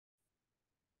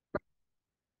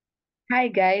Hi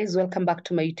guys, welcome back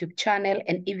to my YouTube channel.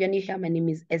 And if you're new here, my name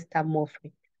is Esther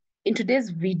Mofrey. In today's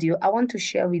video, I want to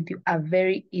share with you a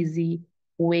very easy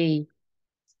way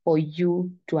for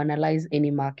you to analyze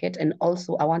any market. And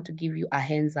also I want to give you a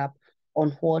hands up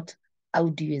on what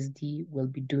Audusd will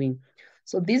be doing.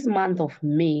 So this month of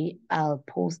May, I'll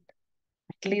post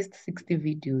at least 60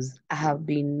 videos. I have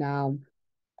been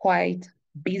quite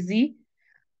busy.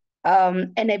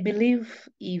 And I believe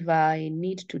if I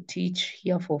need to teach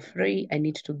here for free, I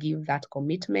need to give that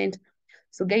commitment.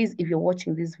 So guys, if you're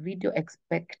watching this video,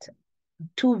 expect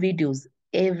 2 videos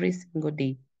every single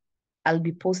day. I'll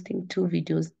be posting 2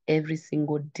 videos every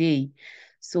single day.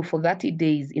 So for 30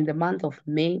 days in the month of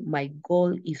May, my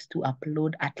goal is to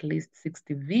upload at least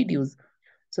 60 videos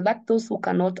so that those who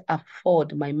cannot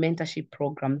afford my mentorship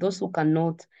program, those who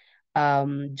cannot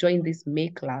join this May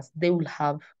class, they will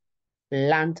have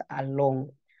learned along.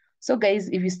 So guys,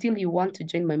 if you want to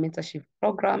join my mentorship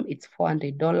program, it's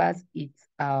 $400. It's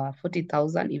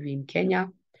 40,000 if you're in Kenya.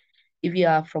 If you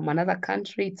are from another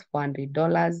country, it's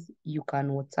 $400. You can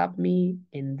WhatsApp me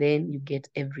and then you get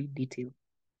every detail.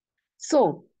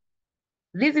 So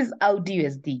this is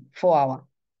Audusd 4 hour.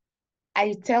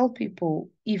 I tell people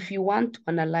if you want to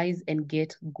analyze and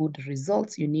get good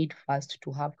results, you need first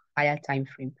to have higher time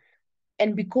frame.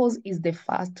 And because it's the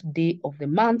first day of the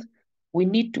month, we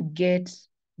need to get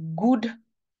good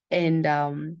and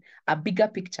a bigger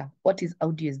picture. What is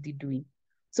Audusd doing?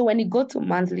 So when you go to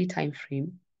monthly time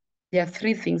frame, there are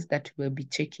 3 things that we'll be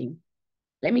checking.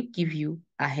 Let me give you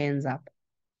a hands up.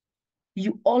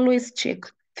 You always check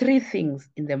 3 things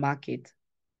in the market.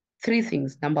 3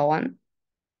 things. Number 1,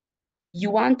 you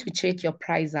want to check your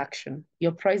price action.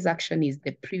 Your price action is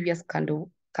the previous candle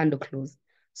close.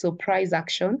 So price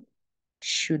action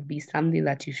should be something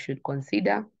that you should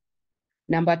consider.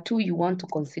 Number 2, you want to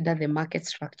consider the market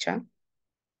structure.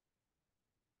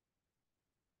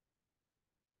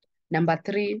 Number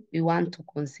 3, we want to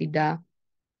consider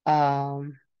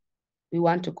the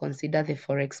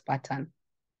Forex pattern.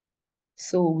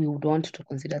 So we would want to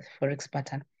consider the Forex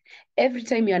pattern. Every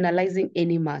time you're analyzing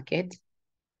any market,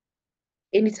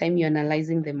 anytime you're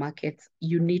analyzing the market,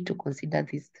 you need to consider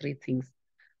these 3 things.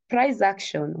 Price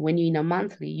action, when you're in a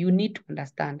monthly, you need to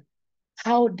understand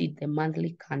how did the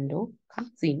monthly candle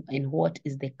comes in and what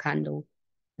is the candle,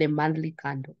 the monthly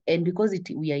candle. And because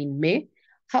we are in May,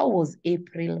 how was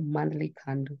April monthly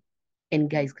candle? And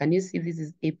guys, can you see this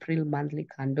is April monthly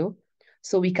candle?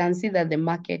 So we can see that the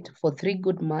market for 3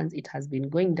 good months, it has been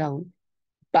going down.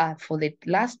 But for the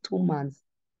last 2 months,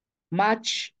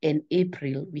 March and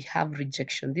April, we have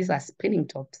rejection. These are spinning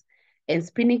tops. And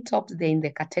spinning tops, they're in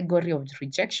the category of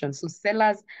rejection. So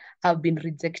sellers have been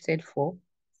rejected for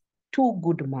 2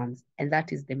 good months. And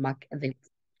that is the market,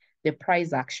 the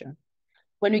price action.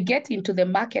 When we get into the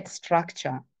market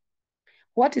structure,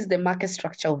 what is the market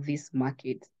structure of this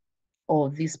market? Or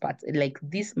this part, like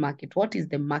this market, what is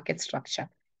the market structure?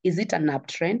 Is it an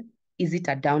uptrend? Is it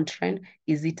a downtrend?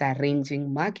 Is it a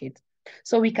ranging market?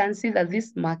 So we can see that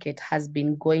this market has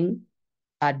been going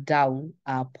down,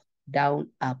 up, down,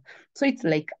 up. So it's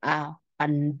like a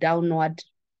downward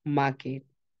market.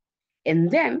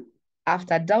 And then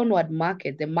after downward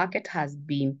market, the market has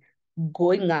been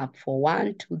going up for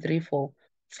 1, 2, 3, 4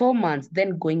 months,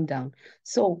 then going down.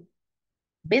 So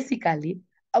basically,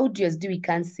 Audusd, we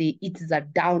can say it is a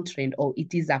downtrend or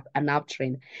it is an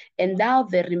uptrend. And now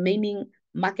the remaining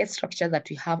market structure that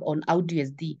we have on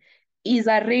Audusd is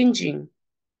arranging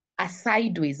a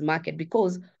sideways market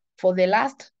because for the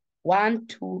last 1,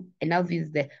 2, and now this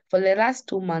is for the last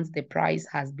 2 months, the price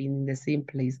has been in the same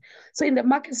place. So in the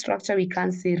market structure, we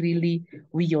can't say really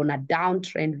we're on a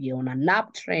downtrend, we're on an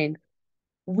uptrend.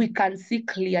 We can see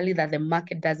clearly that the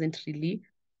market doesn't really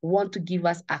want to give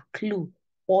us a clue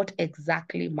what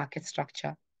exactly market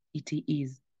structure it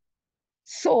is.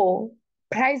 So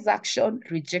price action,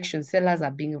 rejection, sellers are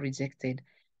being rejected.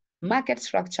 Market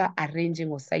structure, arranging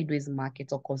or sideways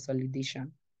market or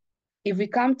consolidation. If we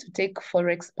come to take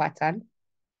Forex pattern,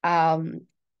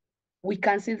 we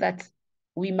can see that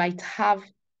we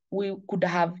could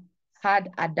have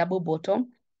had a double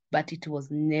bottom, but it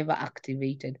was never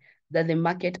activated. That the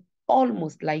market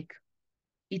almost like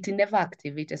it never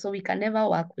activated. So we can never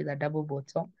work with a double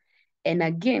bottom. And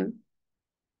again,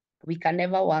 we can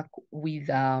never work with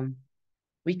that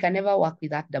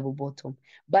double bottom.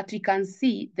 But we can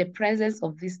see the presence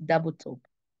of this double top.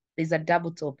 There's a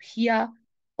double top here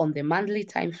on the monthly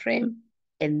time frame,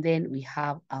 and then we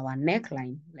have our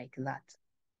neckline like that.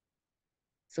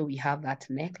 So we have that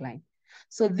neckline.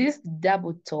 So this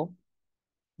double top,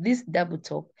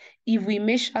 if we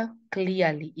measure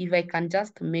clearly, if I can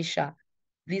just measure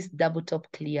this double top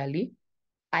clearly,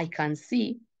 I can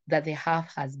see that the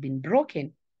half has been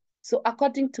broken. So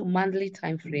according to monthly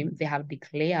time frame, they have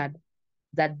declared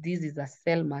that this is a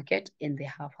sell market and the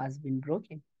half has been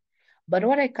broken. But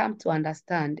what I come to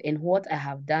understand and what I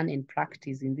have done in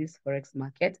practice in this Forex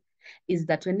market is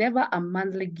that whenever a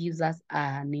monthly gives us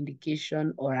an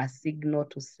indication or a signal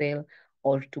to sell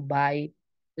or to buy,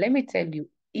 let me tell you,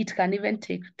 it can even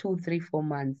take 2, 3, 4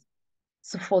 months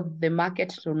so for the market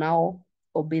to now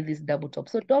obey this double top.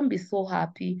 So don't be so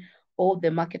happy, oh,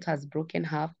 the market has broken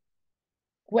half.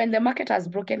 When the market has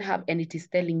broken half and it is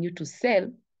telling you to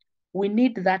sell, we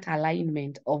need that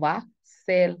alignment of a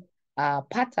sell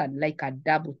pattern, like a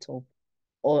double top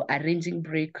or a ranging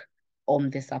break on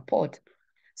the support.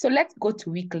 So let's go to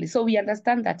weekly. So we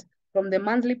understand that from the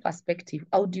monthly perspective,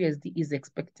 Audusd is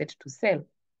expected to sell.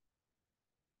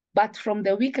 But from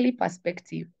the weekly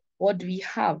perspective, what do we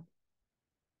have?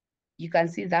 You can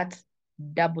see that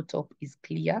double top is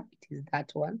clear. It is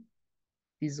that one.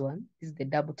 This one is the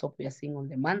double top we are seeing on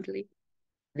the monthly.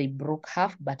 They broke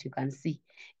half, but you can see,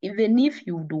 even if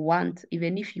you would want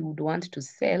to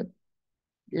sell,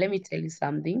 let me tell you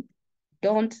something,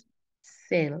 don't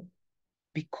sell,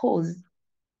 because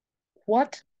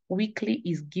what weekly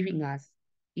is giving us,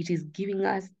 it is giving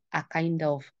us a kind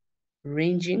of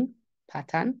ranging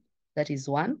pattern. That is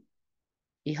one.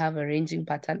 We have a ranging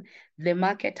pattern. The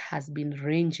market has been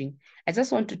ranging. I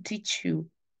just want to teach you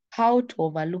how to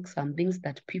overlook some things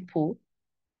that people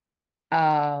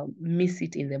miss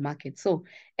it in the market. So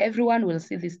everyone will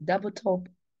see this double top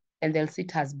and they'll see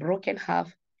it has broken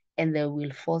half and they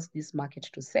will force this market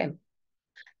to sell.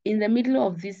 In the middle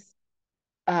of this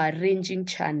ranging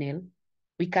channel,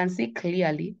 we can see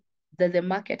clearly that the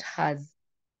market has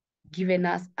given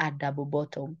us a double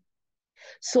bottom.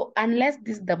 So unless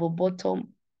this double bottom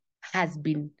has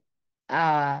been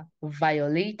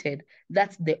violated,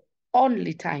 that's the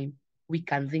only time we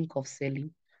can think of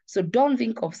selling. So don't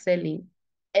think of selling,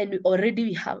 and already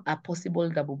we have a possible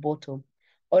double bottom.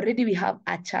 Already we have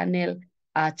a channel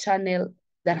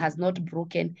that has not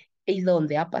broken either on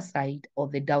the upper side or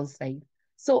the downside.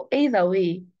 So either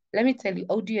way, let me tell you,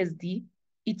 Audusd,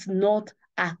 it's not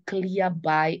a clear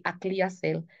buy, a clear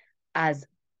sell as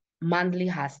monthly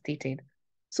has stated.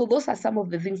 So those are some of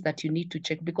the things that you need to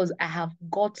check, because I have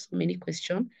got so many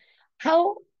questions.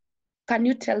 How can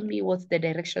you tell me what's the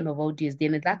direction of Audusd?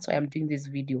 And that's why I'm doing this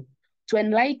video, to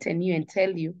enlighten you and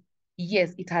tell you,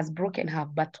 yes, it has broken half,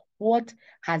 but what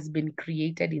has been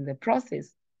created in the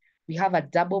process? We have a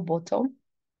double bottom.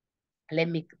 Let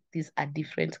me make this a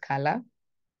different color.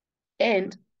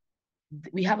 And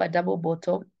we have a double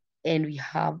bottom and we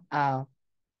have a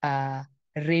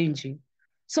ranging.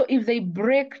 So if they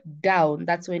break down,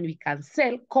 that's when we can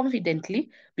sell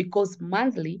confidently, because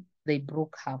monthly they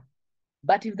broke half.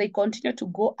 But if they continue to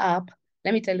go up,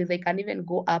 let me tell you, they can even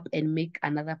go up and make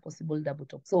another possible double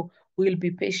top. So we'll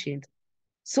be patient.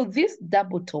 So this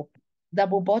double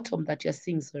bottom that you're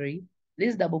seeing,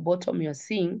 this double bottom you're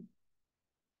seeing,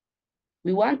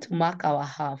 we want to mark our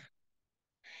half.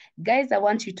 Guys, I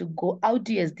want you to go,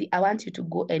 Audusd, I want you to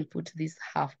go and put this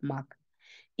half mark.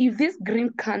 If this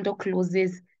green candle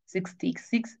closes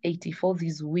 66.84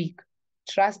 this week,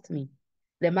 trust me,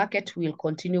 the market will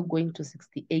continue going to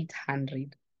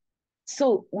 6,800.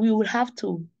 So we will have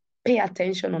to pay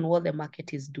attention on what the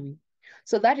market is doing.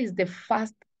 So that is the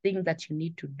first thing that you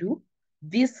need to do.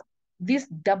 This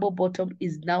double bottom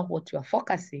is now what you are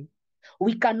focusing.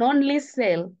 We can only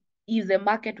sell if the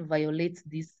market violates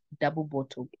this double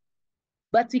bottom.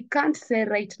 But we can't sell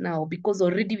right now because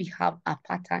already we have a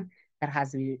pattern that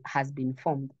has been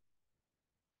formed.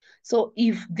 So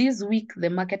if this week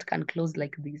the market can close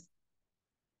like this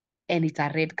and it's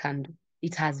a red candle,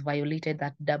 it has violated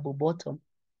that double bottom.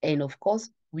 And of course,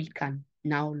 we can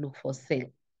now look for sale.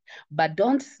 But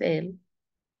don't sell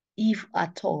if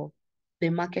at all the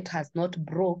market has not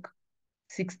broke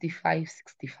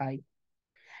 65.65.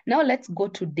 Now let's go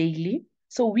to daily.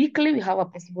 So weekly, we have a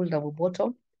possible double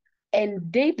bottom.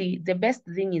 And daily, the best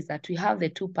thing is that we have the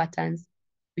two patterns.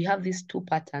 We have these two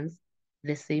patterns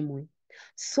the same way.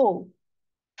 So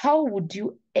how would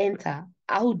you enter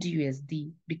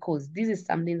Audusd? Because this is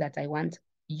something that I want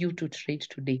you to trade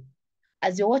today.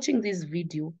 As you're watching this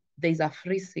video, there's a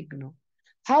free signal.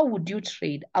 How would you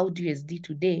trade Audusd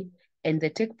today and the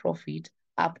take profit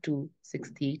up to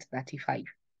 68.35?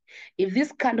 If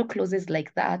this candle closes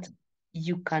like that,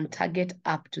 you can target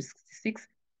up to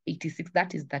 66.86.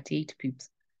 That is 38 pips.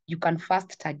 You can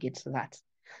fast target that.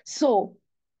 So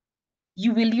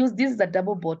you will use this as a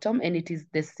double bottom, and it is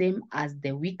the same as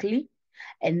the weekly.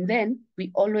 And then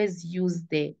we always use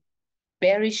the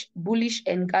bullish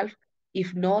engulf.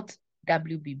 If not,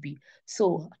 WBB.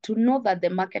 So to know that the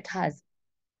market has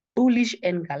bullish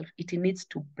engulf, it needs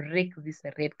to break this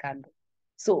red candle.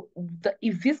 So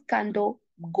if this candle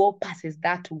go passes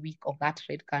that week of that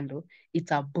red candle,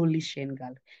 it's a bullish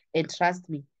engulf. And trust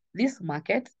me, this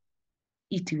market,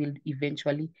 it will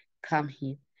eventually come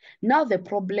here. Now the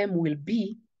problem will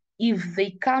be if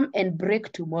they come and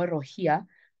break tomorrow here,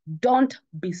 don't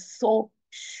be so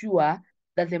sure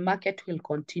that the market will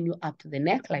continue up to the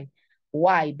neckline.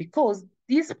 Why? Because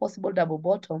this possible double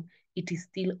bottom, it is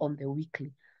still on the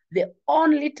weekly. The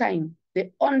only time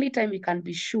we can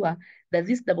be sure that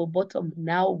this double bottom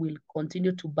now will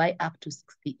continue to buy up to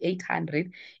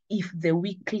 6,800 if the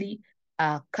weekly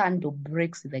candle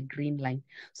breaks the green line.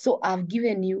 So I've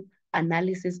given you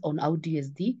analysis on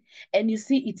Audusd, and you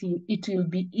see it will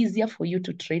be easier for you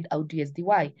to trade Audusd.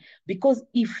 Why? Because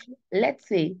if, let's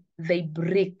say, they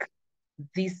break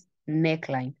this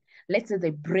neckline, let's say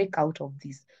they break out of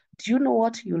this, do you know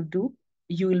what you'll do?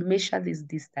 You will measure this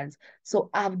distance. So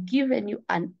I've given you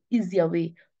an easier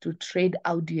way to trade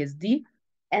Audusd,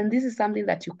 and this is something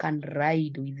that you can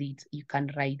ride with it. You can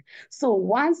ride. So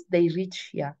once they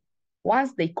reach here,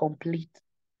 once they complete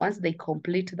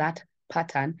that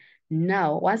pattern,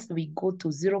 now once we go to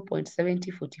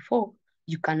 0.7044,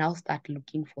 you can now start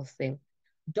looking for sale.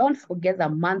 Don't forget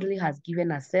that monthly has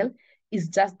given a sell. It's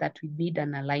just that we need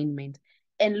an alignment.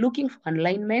 And looking for an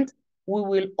alignment, we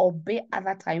will obey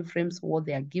other time frames what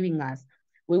they are giving us.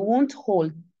 We won't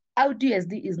hold.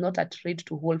 Audusd is not a trade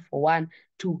to hold for 1,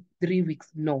 2, 3 weeks.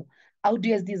 No.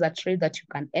 Audusd is a trade that you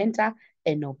can enter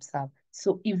and observe.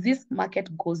 So if this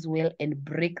market goes well and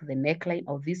break the neckline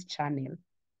of this channel,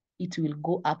 it will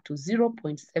go up to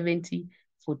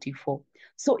 0.7044.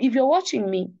 So if you're watching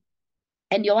me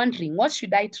and you're wondering, what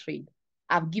should I trade?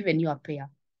 I've given you a pair,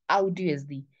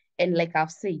 Audusd. And like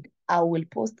I've said, I will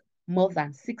post more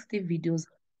than 60 videos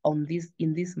on this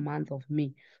in this month of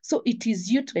May. So it is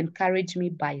you to encourage me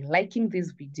by liking this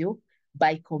video,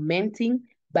 by commenting,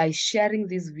 by sharing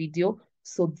this video,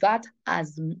 so that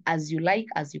as you like,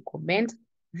 as you comment,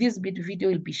 this video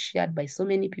will be shared by so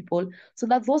many people, so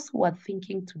that those who are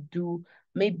thinking to do,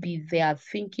 maybe they are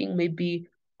thinking maybe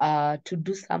to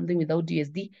do something with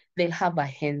Audusd, they'll have a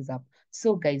hands up.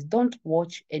 So guys, don't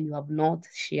watch and you have not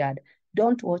shared.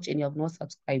 Don't watch and you have not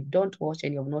subscribed. Don't watch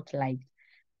and you have not liked.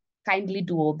 Kindly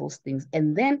do all those things.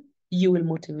 And then you will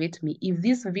motivate me. If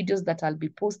these videos that I'll be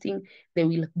posting, they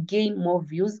will gain more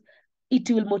views, it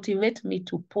will motivate me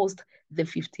to post the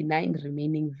 59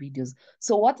 remaining videos.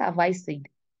 So what have I said?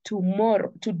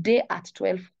 Today at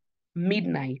 12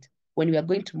 midnight, when we are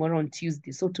going tomorrow on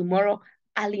Tuesday. So tomorrow,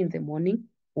 early in the morning,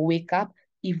 wake up.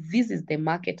 If this is the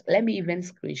market, let me even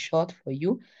screenshot for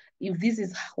you. If this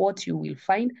is what you will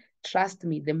find, trust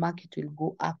me, the market will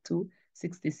go up to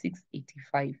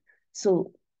 66.85.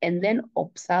 So, and then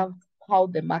observe how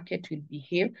the market will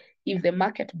behave. If the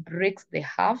market breaks the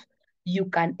half, you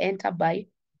can enter buy,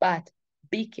 but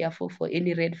be careful for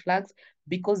any red flags,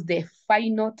 because the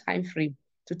final time frame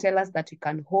to tell us that we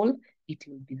can hold, it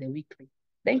will be the weekly.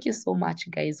 Thank you so much,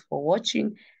 guys, for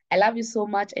watching. I love you so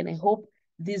much, and I hope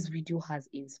this video has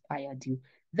inspired you.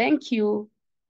 Thank you.